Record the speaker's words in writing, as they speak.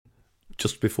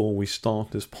Just before we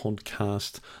start this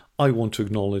podcast, I want to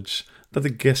acknowledge that the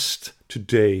guest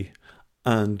today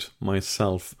and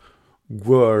myself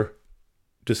were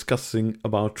discussing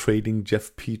about trading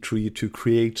Jeff Petrie to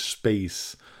create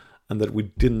space, and that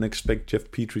we didn't expect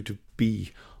Jeff Petrie to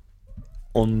be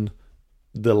on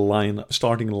the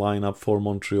starting lineup for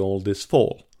Montreal this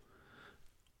fall.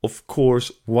 Of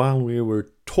course, while we were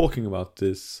talking about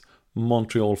this,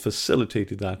 Montreal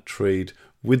facilitated that trade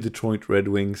with Detroit Red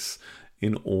Wings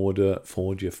in order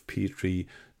for Jeff Petrie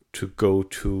to go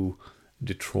to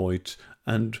Detroit,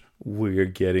 and we're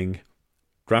getting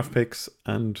draft picks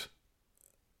and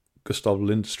Gustav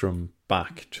Lindstrom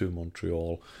back to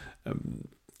Montreal.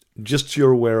 Just so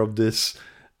you're aware of this,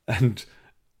 and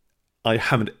I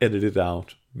haven't edited it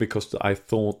out because I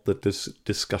thought that this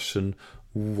discussion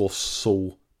was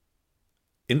so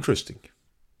interesting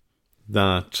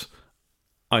that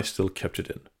I still kept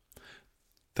it in.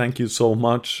 Thank you so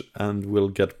much, and we'll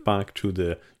get back to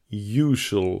the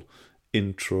usual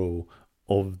intro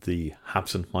of the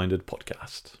Absent-Minded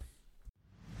podcast.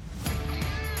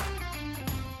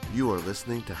 You are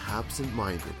listening to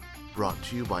Absent-Minded, brought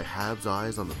to you by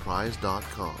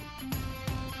HabsEyesOnThePrize.com.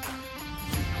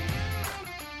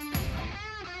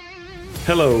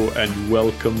 Hello and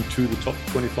welcome to the Top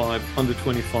 25 Under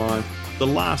 25, the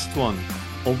last one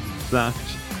of that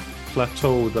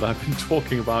plateau that I've been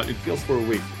talking about. It feels for a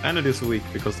week, and it is a week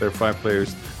because there are 5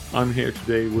 players. I'm here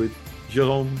today with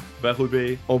Jérôme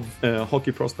Bérubé of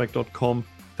hockeyprospect.com.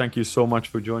 Thank you so much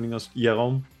for joining us,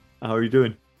 Jérôme. How are you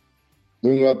doing?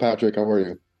 Doing well, Patrick. How are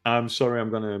you? I'm sorry, I'm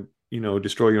gonna,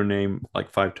 destroy your name like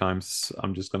 5 times.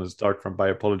 I'm just gonna start by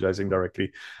apologizing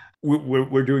directly.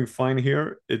 We're doing fine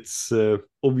here. It's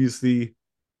obviously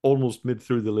almost mid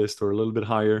through the list or a little bit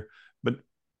higher, but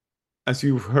as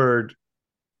you've heard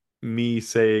me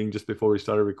saying just before we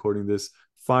started recording this,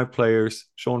 5 players: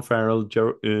 Sean Farrell,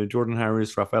 Jordan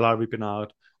Harris, Raphael Harvey-Pinard,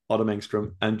 Adam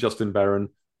Engstrom, and Justin Barron,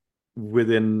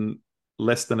 within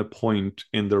less than a point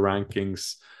in the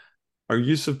rankings. Are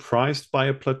you surprised by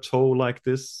a plateau like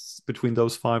this between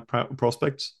those 5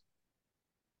 prospects?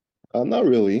 Not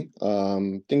really.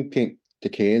 I think the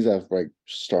Canes have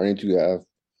starting to have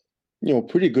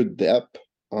pretty good depth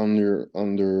under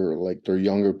their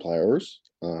younger players.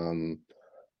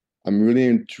 I'm really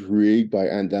intrigued by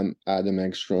Adam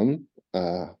Engstrom.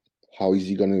 How is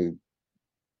he going to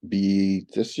be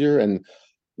this year, and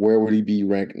where will he be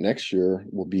ranked next year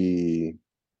will be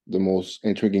the most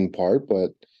intriguing part.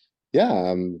 But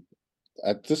yeah,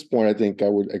 at this point, I think I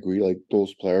would agree.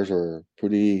 Those players are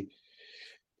pretty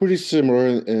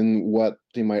similar in what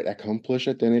they might accomplish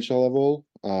at the NHL level.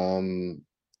 I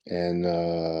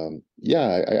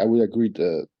would agree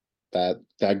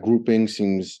that grouping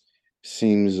seems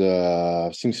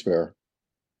fair.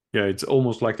 Yeah, it's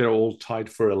almost like they're all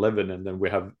tied for 11, and then we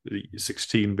have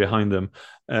 16 behind them.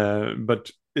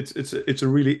 But it's a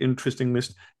really interesting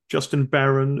list. Justin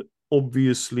Barron,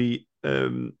 obviously,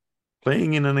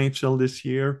 playing in NHL this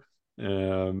year,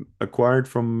 acquired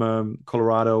from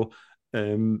Colorado,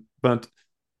 but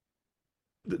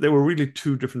there were really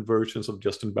 2 different versions of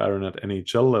Justin Barron at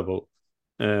NHL level.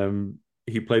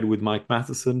 He played with Mike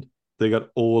Matheson. They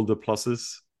got all the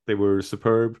pluses. They were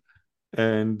superb.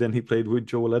 And then he played with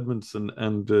Joel Edmondson,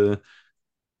 and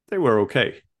they were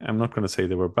okay. I'm not going to say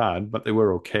they were bad, but they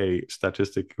were okay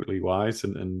statistically wise,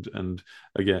 and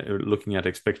again, looking at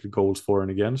expected goals for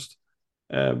and against.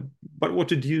 But what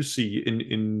did you see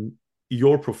in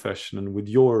your profession and with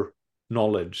your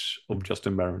knowledge of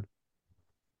Justin Barron?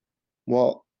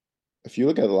 Well, if you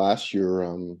look at last year,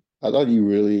 I thought he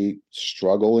really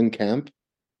struggled in camp.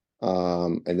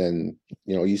 And then,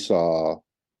 you saw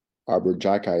Arbor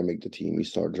Jackai make the team. We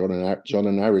saw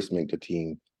Jordan Harris make the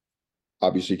team.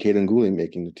 Obviously, Kaden Goulet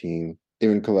making the team.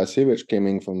 Even Kovacevic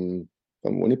coming from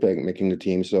Winnipeg making the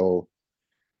team. So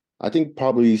I think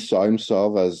probably he saw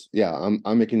himself as,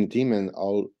 I'm making the team, and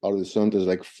all of a sudden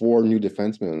there's 4 new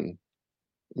defensemen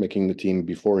making the team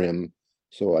before him.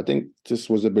 So I think this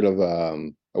was a bit of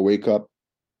a wake up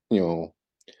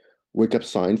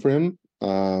sign for him.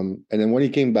 And then when he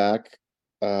came back,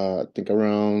 I think I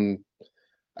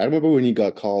remember when he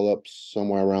got called up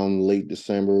somewhere around late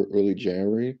December, early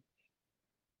January.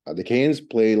 The Canes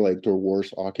played their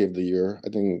worst hockey of the year, I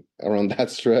think, around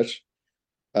that stretch.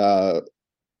 And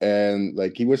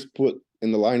he was put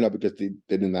in the lineup because they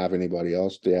didn't have anybody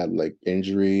else. They had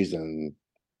injuries and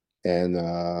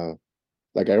I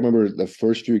remember the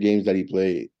first few games that he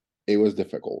played, it was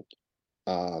difficult.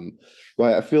 But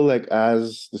I feel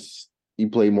as he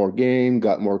played more game, he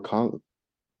got more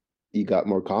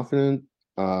confident.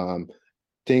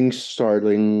 Things start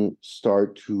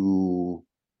to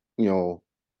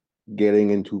getting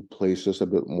into places a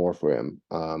bit more for him.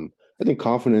 I think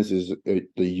confidence is the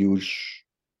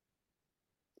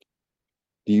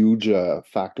huge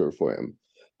factor for him.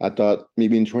 I thought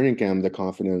maybe in training camp the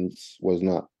confidence was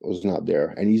not there,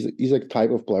 and he's like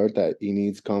type of player that he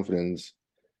needs confidence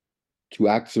to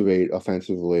activate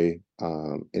offensively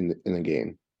in a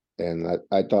game. And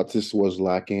I thought this was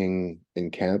lacking in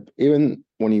camp. Even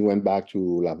when he went back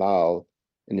to Laval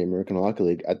in the American Hockey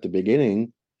League at the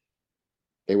beginning,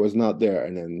 it was not there.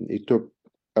 And then it took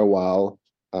a while.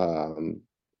 But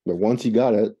once he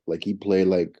got it, like he played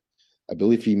like I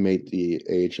believe he made the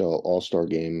AHL All-Star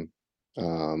game.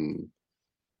 And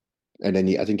then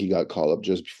I think he got called up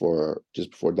just before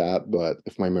that, but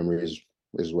if my memory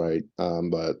is right.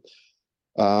 But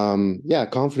yeah,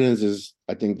 confidence is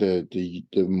I think the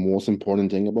most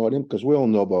important thing about him, because we all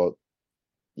know about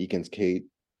he can skate,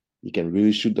 he can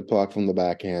really shoot the puck from the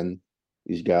backhand.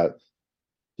 He's got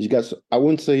I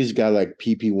wouldn't say he's got like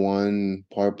PP1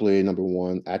 power play number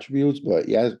one attributes, but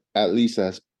he has at least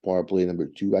has power play number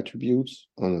two attributes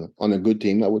on a good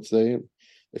team, I would say.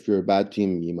 If you're a bad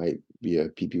team, you might be a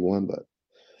PP1, but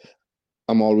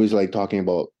I'm always like talking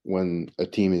about when a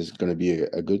team is going to be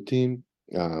a good team.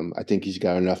 I think he's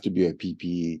got enough to be a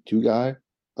PP2 guy.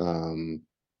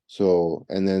 So,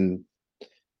 and then,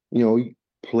 he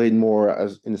played more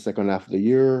as in the second half of the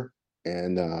year.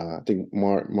 And I think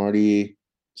Marty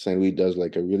St. Louis does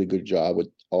like a really good job with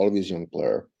all of his young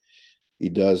player. He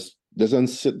doesn't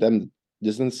sit them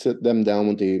down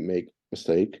when they make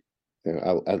mistake.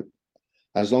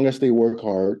 As long as they work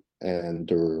hard and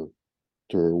they're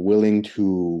willing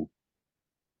to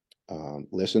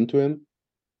listen to him,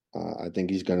 I think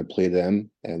he's going to play them.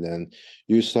 And then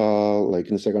you saw like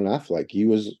in the second half, like he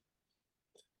was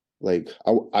like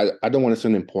I don't want to say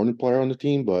an important player on the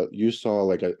team, but you saw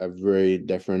like a very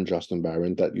different Justin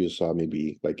Barron that you saw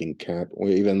maybe like in camp or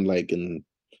even like in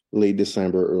late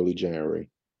December, early January.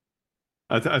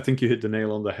 I think you hit the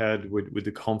nail on the head with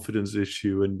the confidence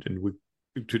issue, and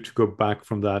to go back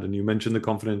from that, and you mentioned the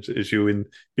confidence issue in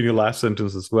your last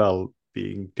sentence as well,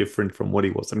 being different from what he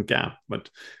was in camp. But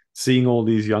seeing all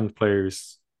these young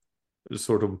players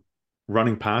sort of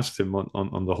running past him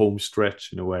on the home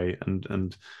stretch in a way,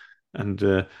 and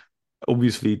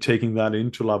obviously taking that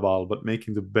into Laval, but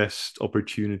making the best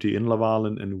opportunity in Laval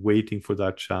and waiting for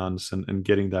that chance and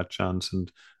getting that chance, and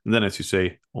then as you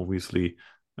say, obviously.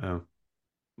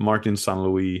 Martin St.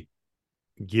 Louis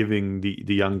giving the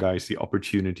young guys the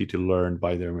opportunity to learn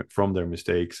from their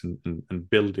mistakes and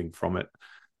building from it.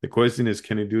 The question is,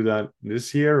 can he do that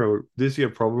this year? Or this year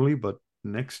probably, but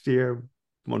next year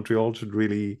Montreal should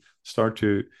really start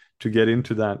to get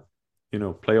into that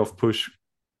playoff push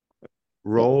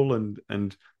role,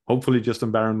 and hopefully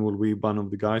Justin Barron will be one of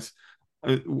the guys.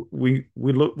 We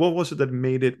look. What was it that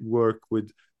made it work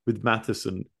with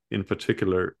Matheson in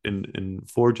particular in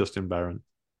for Justin Barron?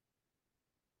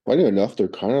 Funny enough, they're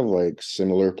kind of like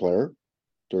similar player.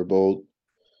 They're both,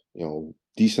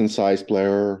 decent sized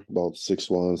player, about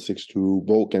 6'1", 6'2".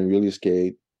 Both can really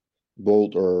skate.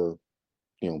 Both are,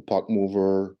 puck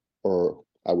mover, or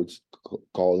I would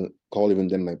call even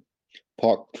them like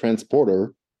puck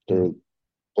transporter. They're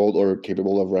both are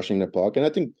capable of rushing the puck, and I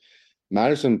think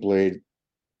Madison played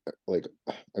like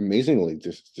amazingly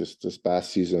this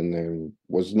past season and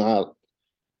was not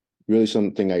really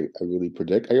something I really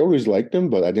predict. I always liked him,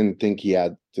 but I didn't think he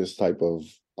had this type of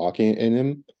hockey in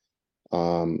him.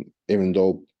 Even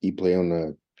though he played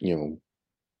on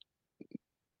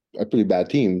a pretty bad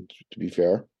team, to be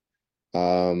fair.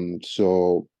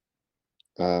 So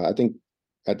I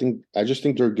just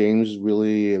think their games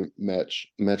really match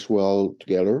well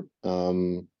together.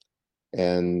 And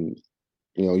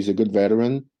he's a good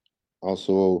veteran.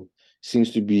 Also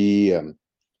seems to be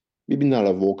maybe not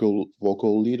a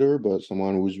vocal leader, but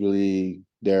someone who's really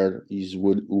there. He's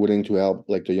willing to help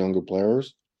like the younger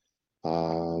players.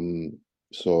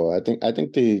 So I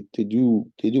think they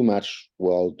do match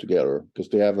well together because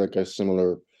they have like a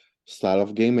similar style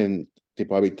of game, and they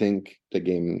probably think the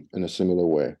game in a similar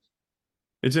way.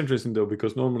 It's interesting though,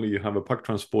 because normally you have a puck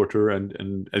transporter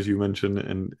and as you mentioned,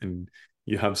 and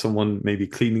you have someone maybe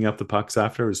cleaning up the pucks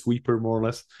after, a sweeper more or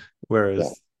less,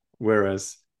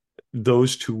 whereas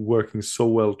those two working so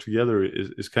well together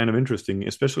is kind of interesting,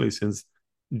 especially since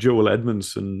Joel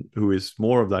Edmondson, who is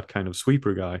more of that kind of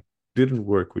sweeper guy, didn't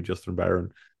work with Justin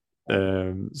Barron.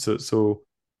 So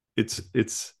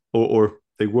it's or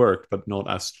they worked, but not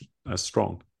as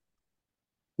strong.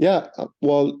 Yeah,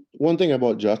 well, one thing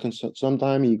about Justin,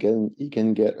 sometimes he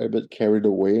can get a bit carried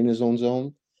away in his own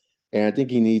zone, and I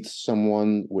think he needs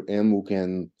someone with him who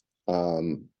can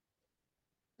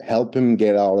help him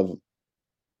get out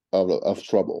of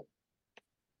trouble.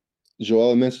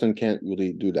 Joel Embiid can't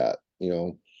really do that.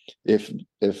 If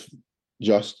if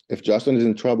if Justin is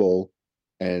in trouble,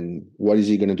 and what is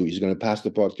he going to do? He's going to pass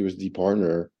the puck to his D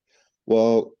partner.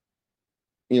 Well,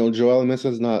 Joel Embiid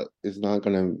is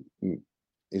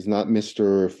not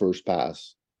Mr. First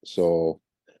Pass. So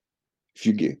if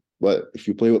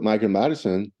you play with Michael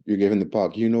Madison, you're giving the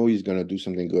puck. He's going to do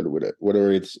something good with it,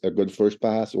 whether it's a good first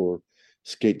pass or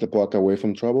skate the puck away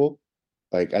from trouble.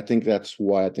 Like, I think that's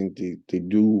why I think they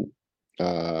do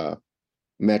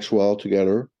match well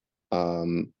together.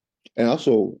 And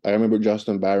also, I remember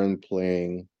Justin Barron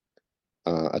playing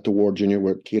at the World Junior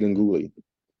with Kaden Gooley.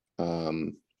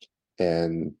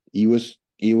 And he was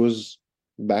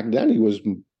back then,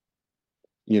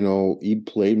 he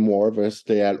played more of a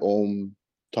stay-at-home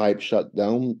type,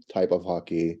 shutdown type of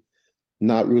hockey.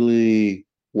 Not really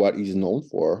what he's known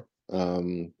for.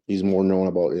 He's more known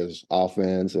about his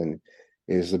offense and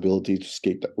his ability to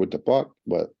skate with the puck.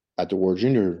 But at the World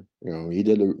Junior, he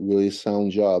did a really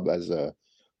sound job as a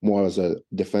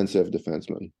defensive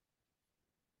defenseman.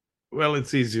 Well,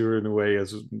 it's easier in a way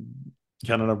as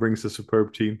Canada brings a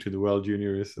superb team to the World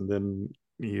Juniors, and then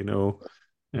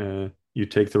you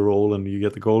take the role and you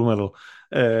get the gold medal.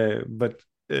 But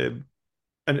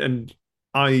and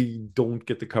I don't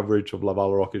get the coverage of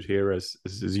Laval Rocket here as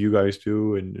you guys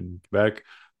do in Quebec.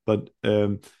 But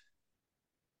who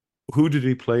did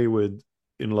he play with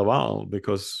in Laval?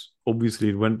 Because obviously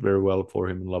it went very well for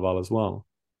him in Laval as well.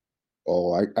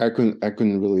 Oh, I couldn't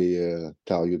really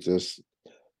tell you this.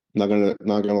 Not gonna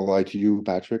lie to you,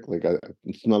 Patrick. Like,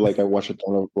 it's not like I watch a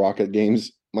ton of Rocket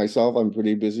games myself. I'm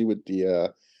pretty busy with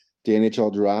the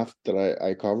NHL draft that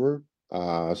I cover.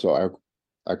 So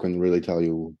I couldn't really tell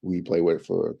you who we play with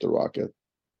for the Rocket.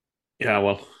 Yeah,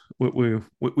 well,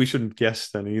 we shouldn't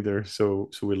guess then either. So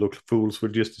we look fools. We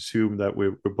just assume that we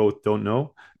both don't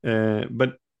know.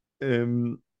 But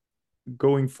um,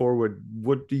 going forward,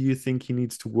 what do you think he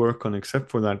needs to work on, except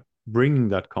for that, bringing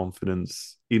that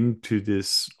confidence into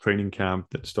this training camp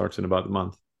that starts in about a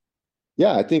month?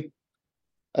 Yeah, I think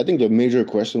the major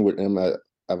question with him,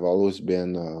 I've always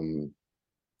been,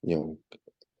 you know,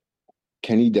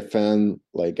 can he defend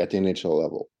like at the NHL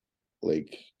level?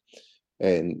 Like,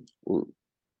 and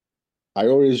I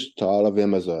always thought of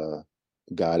him as a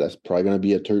guy that's probably going to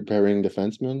be a third pairing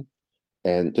defenseman.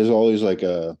 And there's always like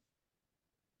you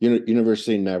never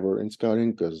say never in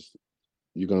scouting because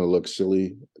you're going to look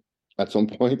silly at some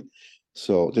point.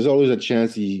 So there's always a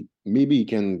chance he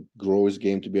can grow his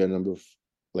game to be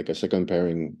like a second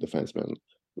pairing defenseman,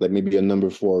 like maybe a number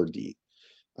 4D.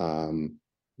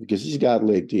 Because he's got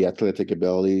like the athletic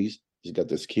abilities, he's got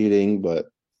the skating, but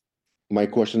my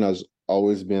question has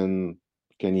always been,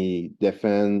 can he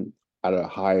defend at a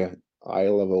high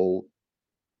level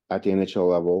at the NHL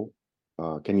level?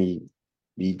 Can he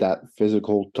be that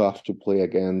physical, tough to play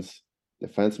against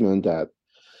defensemen that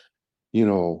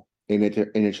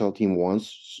NHL team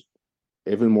wants,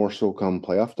 even more so come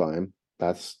playoff time?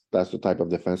 That's the type of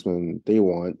defenseman they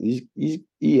want.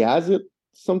 He has it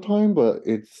sometime, but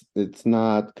it's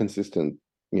not consistent.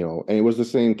 And it was the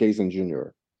same case in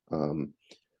junior.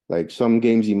 Like, some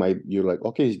games you're like,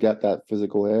 okay, he's got that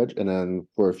physical edge, and then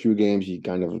for a few games he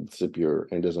kind of disappear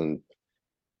and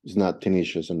he's not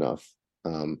tenacious enough.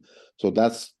 So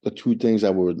that's the two things I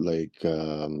would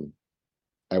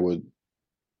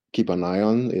keep an eye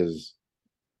on, is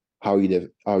how he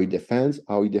defends,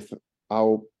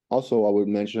 how also I would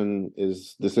mention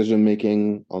is decision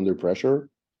making under pressure.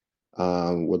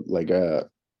 With like a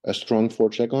strong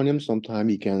forecheck on him, sometimes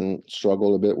he can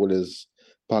struggle a bit with his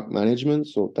puck management.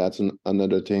 So that's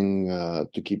another thing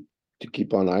to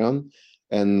keep an eye on.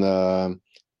 And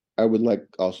I would like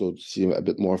also to see a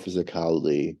bit more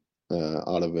physicality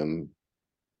out of him.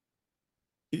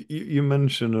 You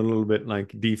mentioned a little bit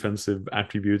like defensive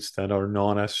attributes that are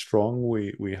not as strong.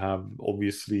 We have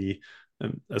obviously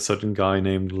a certain guy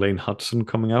named Lane Hudson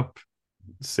coming up.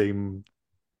 Same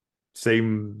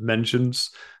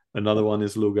mentions. Another one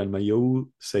is Logan Mayo.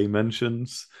 Same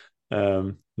mentions.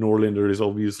 Norlinder is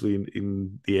obviously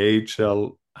in the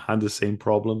AHL, had the same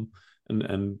problem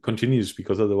and continues,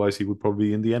 because otherwise he would probably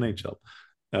be in the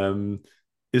NHL.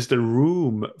 Is there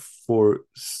room for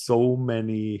so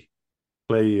many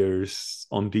players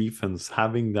on defense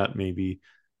having that, maybe,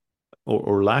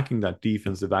 or lacking that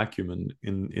defensive acumen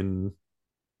in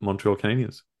Montreal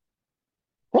Canadiens?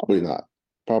 Probably not.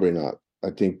 Probably not. I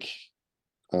think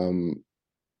um,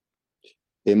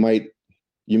 it might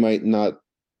you might not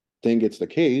think it's the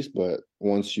case, but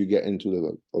once you get into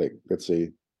the, like, let's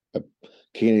say, I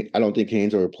don't think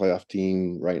Canes are a playoff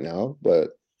team right now, but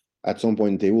at some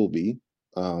point they will be.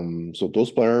 So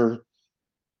those players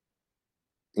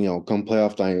come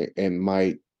playoff time, it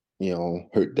might,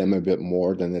 hurt them a bit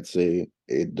more than, let's say,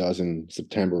 it does in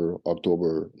September,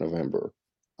 October, November.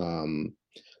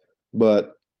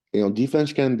 But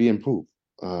defense can be improved.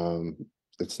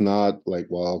 It's not like,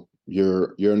 well,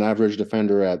 you're an average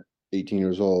defender at 18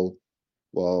 years old.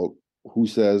 Well, who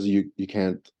says you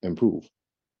can't improve?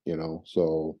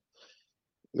 So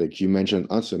like you mentioned,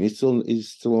 Hudson, he's still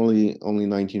only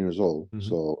 19 years old. Mm-hmm.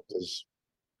 So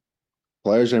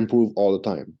players improve all the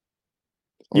time.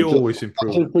 You always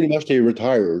improve. Until pretty much they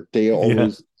retire, they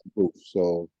always improve.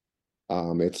 So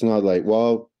it's not like,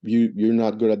 well, you're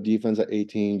not good at defense at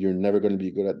 18, you're never going to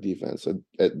be good at defense.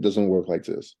 It doesn't work like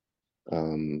this.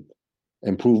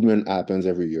 Improvement happens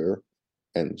every year,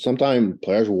 and sometimes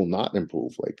players will not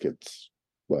improve.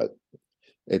 But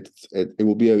it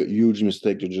will be a huge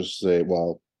mistake to just say,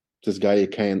 well, this guy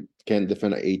can't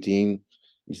defend at 18.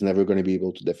 He's never going to be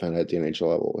able to defend at the NHL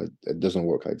level. It doesn't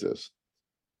work like this.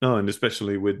 No, and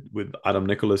especially with Adam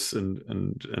Nicholas and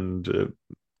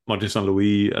Martin St.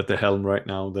 Louis at the helm right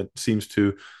now, that seems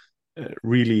to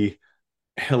really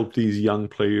help these young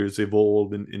players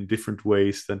evolve in different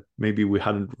ways that maybe we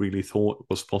hadn't really thought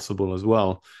was possible as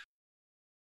well.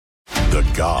 The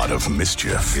god of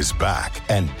mischief is back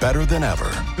and better than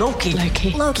ever. Loki.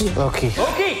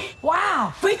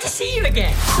 Wow, great to see you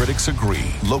again. Critics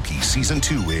agree Loki Season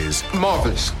 2 is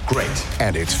marvelous, great.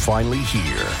 And it's finally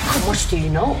here. How much do you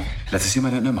know? Let's assume I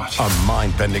don't know much. A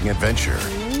mind-bending adventure.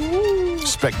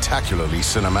 Spectacularly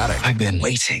cinematic. I've been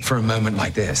waiting for a moment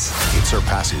like this. It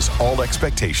surpasses all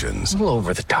expectations. A little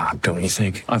over the top, don't you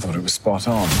think? I thought it was spot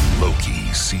on.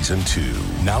 Loki Season 2,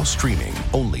 now streaming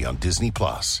only on Disney+.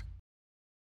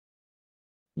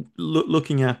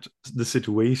 Looking at the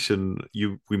situation,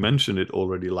 we mentioned it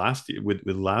already last year with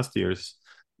last year's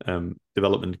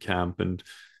development camp, and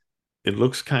it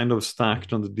looks kind of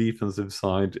stacked on the defensive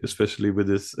side, especially with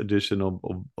this addition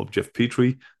of Jeff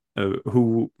Petrie,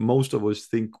 who most of us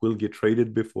think will get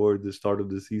traded before the start of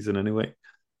the season anyway.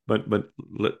 But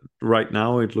right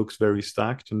now it looks very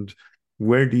stacked. And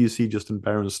where do you see Justin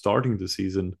Barron starting the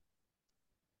season?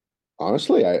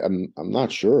 Honestly, I'm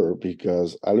not sure,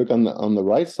 because I look on the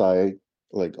right side,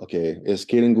 like, okay, is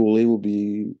Kaden Goulet will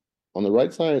be on the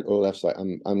right side or left side?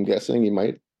 I'm guessing he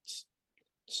might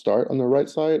start on the right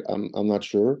side. I'm not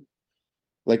sure.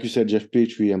 Like you said, Jeff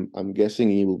Petrie, I'm guessing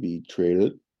he will be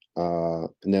traded. And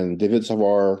then David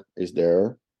Savard is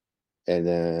there, and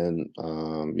then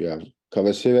you have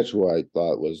Kovacevic, who I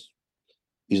thought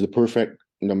he's the perfect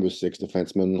number 6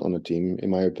 defenseman on the team, in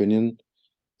my opinion.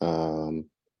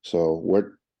 So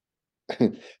where,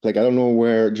 like, I don't know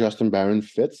where Justin Barron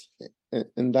fits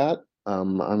in that.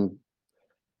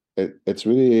 It's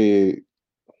really,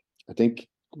 I think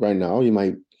right now you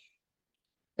might.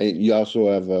 And you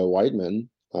also have Whiteman,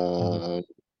 who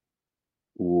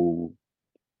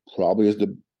probably is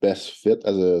the best fit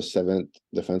as a 7th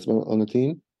defenseman on the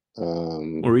team,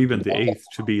 or even the 8th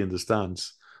to be in the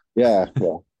stands. Yeah.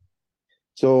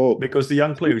 So because the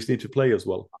young players need to play as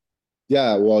well.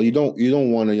 Yeah, well, you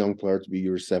don't want a young player to be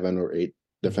your 7 or 8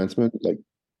 defenseman. Like,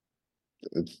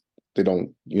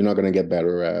 you're not gonna get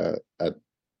better at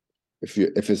if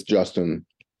it's Justin.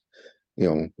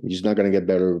 He's not gonna get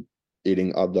better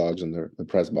eating hot dogs in the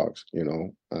press box.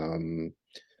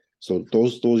 So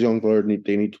those young players need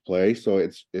to play. So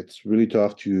it's really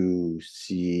tough to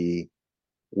see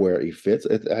where he fits.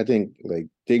 I think, like,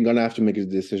 they're gonna have to make a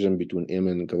decision between him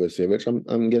and Kovacevic,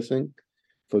 I'm guessing,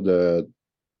 for the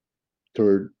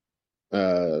third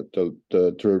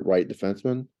the third right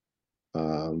defenseman.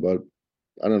 But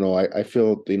I don't know. I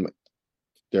feel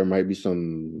there might be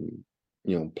some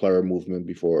player movement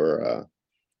before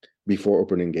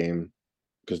opening game,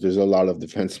 because there's a lot of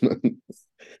defensemen.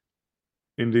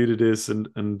 Indeed it is, and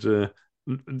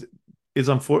it's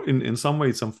in some ways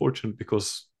it's unfortunate,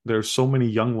 because there's so many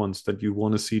young ones that you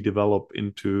want to see develop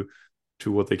into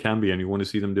what they can be, and you want to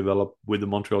see them develop with the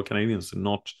Montreal Canadiens and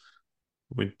not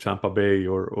with Tampa Bay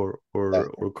or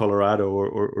Colorado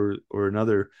or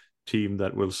another team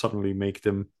that will suddenly make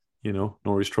them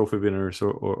Norris Trophy winners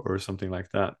or something like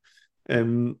that.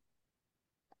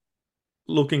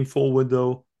 Looking forward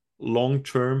though, long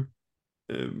term,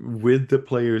 with the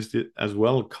players as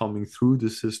well coming through the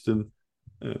system,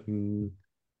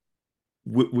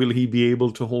 will he be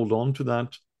able to hold on to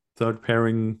that third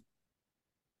pairing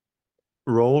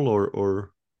role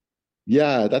or?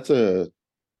 Yeah, that's a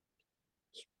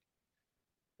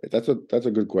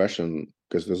good question,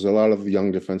 because there's a lot of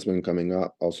young defensemen coming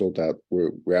up also that we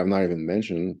have not even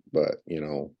mentioned. But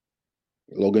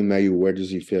Logan Mailloux, where does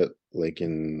he fit? Like,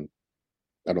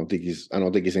 I don't think he's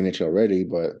NHL ready,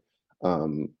 but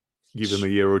give him a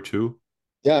year or two.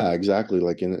 Yeah, exactly.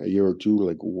 Like in a year or two,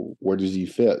 like where does he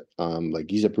fit? Like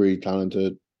he's a pretty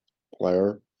talented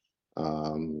player.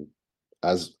 Um,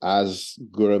 as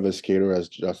good of a skater as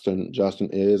Justin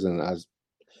is, and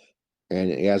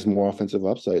he has more offensive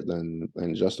upside than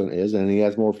Justin is, and he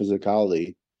has more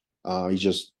physicality. He's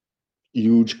just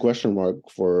huge question mark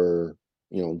for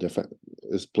defense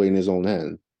is playing his own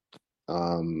hand.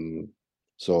 Um,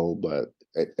 but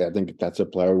I think that's a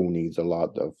player who needs a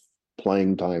lot of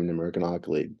playing time in the American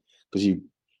Hockey League because he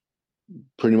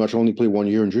pretty much only played 1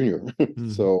 year in junior.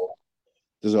 Mhm. So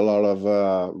there's a lot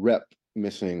of rep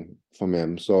missing from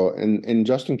him. So and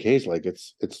just in case, like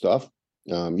it's tough.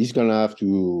 He's gonna have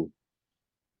to,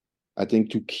 I think,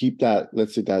 to keep that,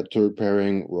 let's say, that third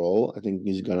pairing role. I think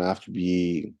he's gonna have to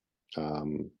be,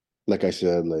 um, like I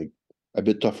said, like a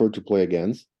bit tougher to play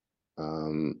against.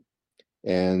 Um,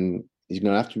 and he's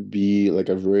gonna have to be like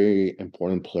a very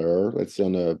important player. Let's say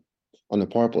on the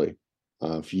power play.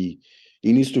 If he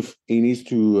needs to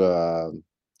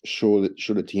show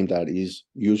the team that he's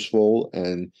useful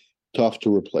and tough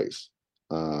to replace.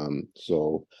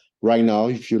 So right now,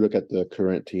 if you look at the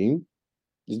current team,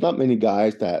 there's not many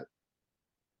guys that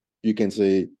you can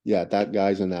say, yeah, that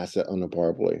guy's an asset on the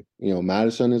power play.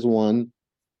 Madison is one,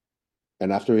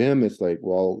 and after him, it's like,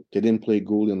 well, they didn't play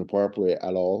good on the power play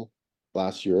at all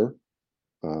last year.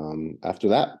 After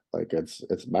that, like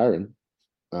it's Barron.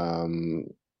 Um,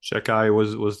 Shekai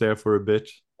was there for a bit.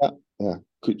 yeah, yeah,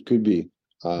 could be.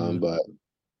 Yeah. But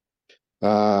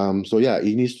so yeah,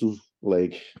 he needs to,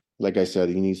 like I said,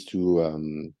 he needs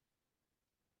to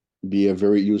be a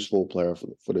very useful player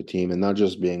for the team and not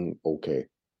just being okay.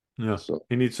 Yeah, So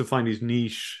he needs to find his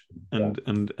niche yeah.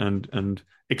 and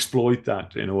exploit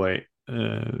that in a way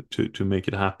to make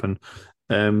it happen.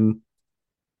 Um,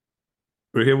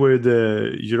 we're here with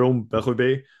Jérôme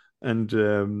Bérubé and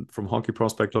from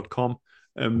hockeyprospect.com.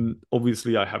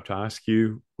 Obviously, I have to ask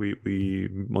you. We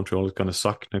Montreal is going to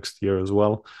suck next year as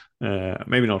well.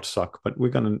 Maybe not suck, but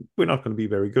we're not going to be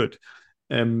very good.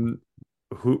 Um,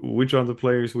 which are the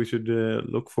players we should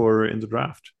look for in the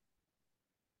draft?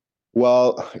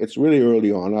 Well, it's really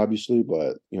early on, obviously,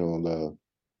 but the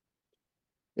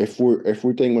if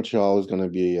we think Montreal is going to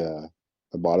be a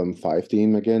bottom five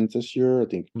team again this year, I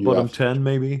think you Bottom have 10,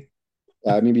 maybe.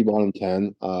 maybe bottom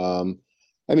 10.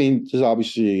 I mean, there's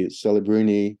obviously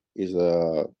Celebrini is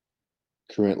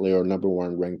currently our number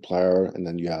one ranked player, and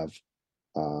then you have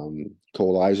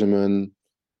Cole Eiserman,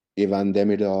 Ivan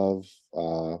Demidov,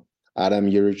 Adam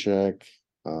Yurichek,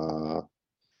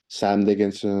 Sam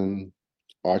Dickinson,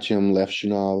 Artyom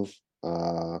Levshinov,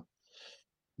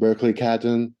 Berkeley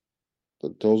Catton.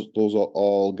 Those are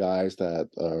all guys that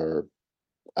are,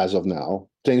 as of now.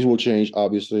 Things will change,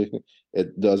 obviously.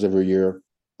 It does every year.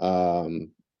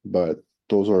 But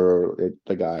those are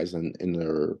the guys in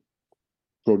their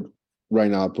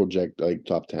right now project like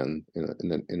top 10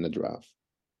 in the draft.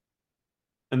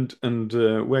 And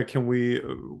where can we?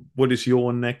 What is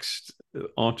your next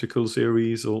article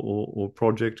series or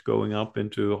project going up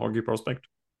into Hockey Prospect?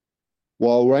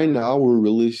 Well, right now we're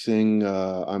releasing.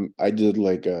 I did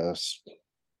like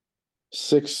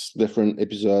 6 different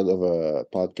episodes of a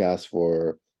podcast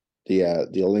for the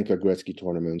Olinka Gretzky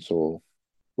tournament. So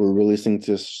we're releasing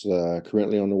this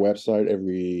currently on the website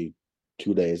every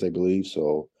 2 days, I believe.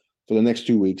 So for the next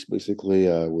 2 weeks, basically,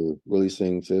 we're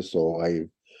releasing this. So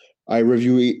I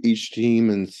review each team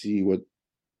and see what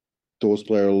those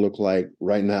players look like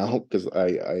right now, because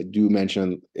I do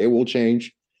mention it will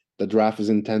change. The draft is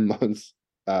in 10 months.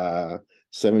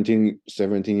 17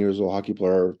 years old hockey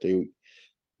player,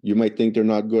 you might think they're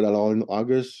not good at all in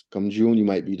August. Come June, you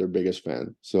might be their biggest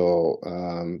fan. So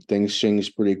things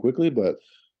change pretty quickly. But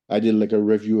I did like a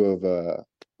review of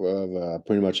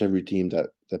pretty much every team that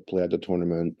played at the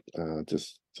tournament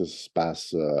this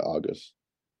past August.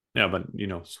 Yeah, but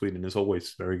Sweden is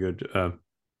always very good,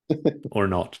 or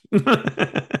not.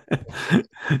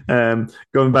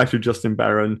 Going back to Justin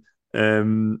Barron,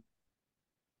 who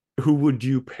would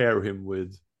you pair him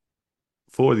with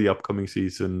for the upcoming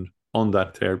season on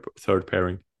that third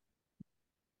pairing?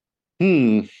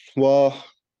 Well,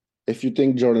 if you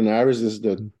think Jordan Harris is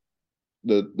the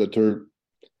third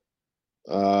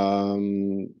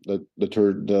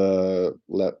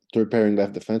third pairing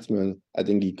left defenseman, I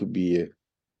think he could be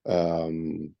a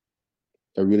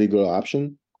really good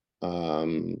option.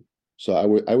 So I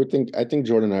think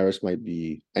Jordan Harris might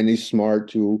be, and he's smart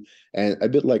too, and a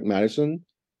bit like Madison.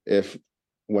 If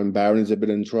when Barron is a bit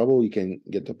in trouble, he can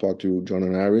get the puck to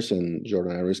Jordan Harris, and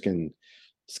Jordan Harris can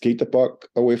skate the puck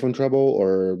away from trouble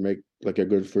or make like a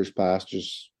good first pass.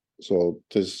 Just so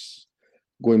this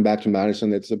going back to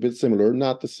Madison, it's a bit similar,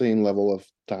 not the same level of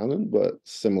talent, but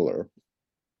similar.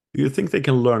 Do you think they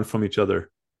can learn from each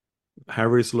other?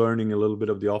 Harry's learning a little bit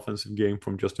of the offensive game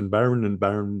from Justin Barron, and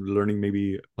Barron learning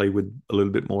maybe play with a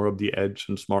little bit more of the edge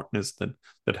and smartness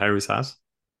that Harry's has.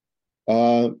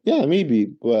 Yeah, maybe,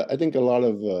 but I think a lot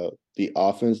of the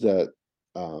offense that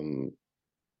um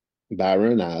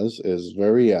Barron has is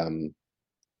very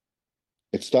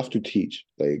it's tough to teach.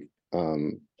 Like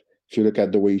if you look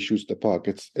at the way he shoots the puck,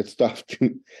 it's tough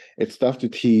to it's tough to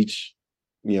teach,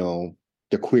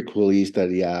 the quick release that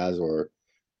he has, or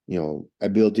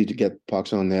ability to get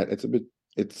pucks on net.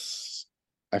 It's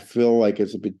I feel like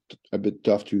it's a bit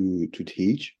tough to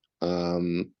teach.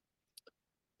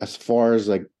 As far as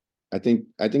like I think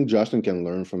Justin can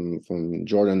learn from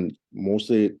Jordan,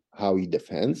 mostly how he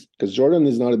defends, because Jordan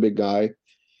is not a big guy.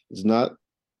 It's not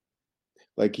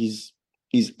like he's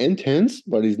intense,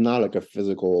 but he's not like a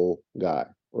physical guy,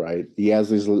 right? He has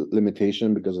his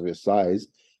limitation because of his size,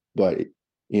 but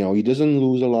he doesn't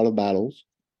lose a lot of battles.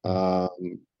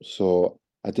 So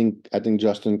I think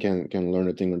Justin can learn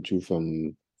a thing or two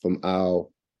from how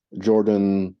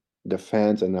Jordan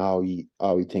defends and how he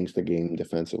thinks the game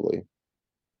defensively.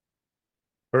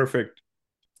 Perfect.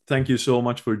 Thank you so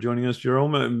much for joining us,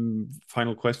 Jerome.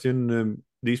 Final question: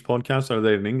 these podcasts, are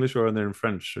they in English or are they in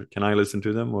French? Can I listen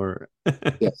to them or?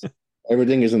 Yes,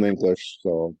 everything is in English,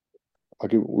 so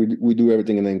we do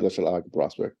everything in English at Hockey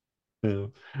Prospect. Yeah.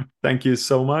 Thank you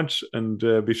so much, and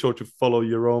be sure to follow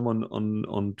Jerome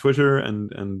on Twitter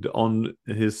and on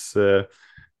his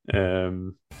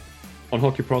on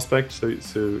Hockey Prospect, so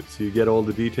you get all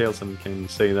the details and can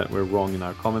say that we're wrong in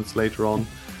our comments later on.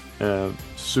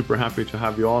 Super happy to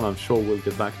have you on. I'm sure we'll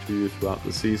get back to you throughout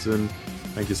the season.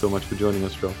 Thank you so much for joining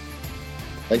us, Joe.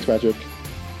 Thanks, Patrick.